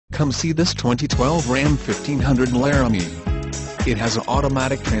Come see this 2012 Ram 1500 Laramie. It has an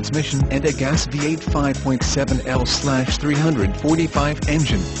automatic transmission and a gas V8 5.7L/345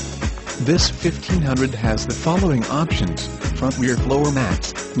 engine. This 1500 has the following options: front rear floor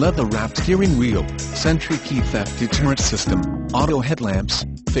mats, leather-wrapped steering wheel, Sentry Key theft deterrent system, auto headlamps,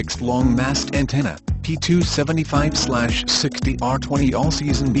 fixed long mast antenna, P275/60R20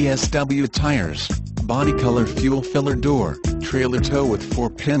 all-season BSW tires, body color fuel filler door, trailer tow with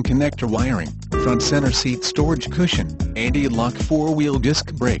 4-pin connector wiring, front center seat storage cushion, anti-lock 4-wheel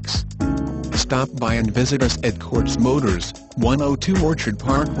disc brakes. Stop by and visit us at Quartz Motors, 102 Orchard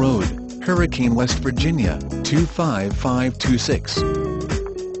Park Road, Hurricane, West Virginia, 25526.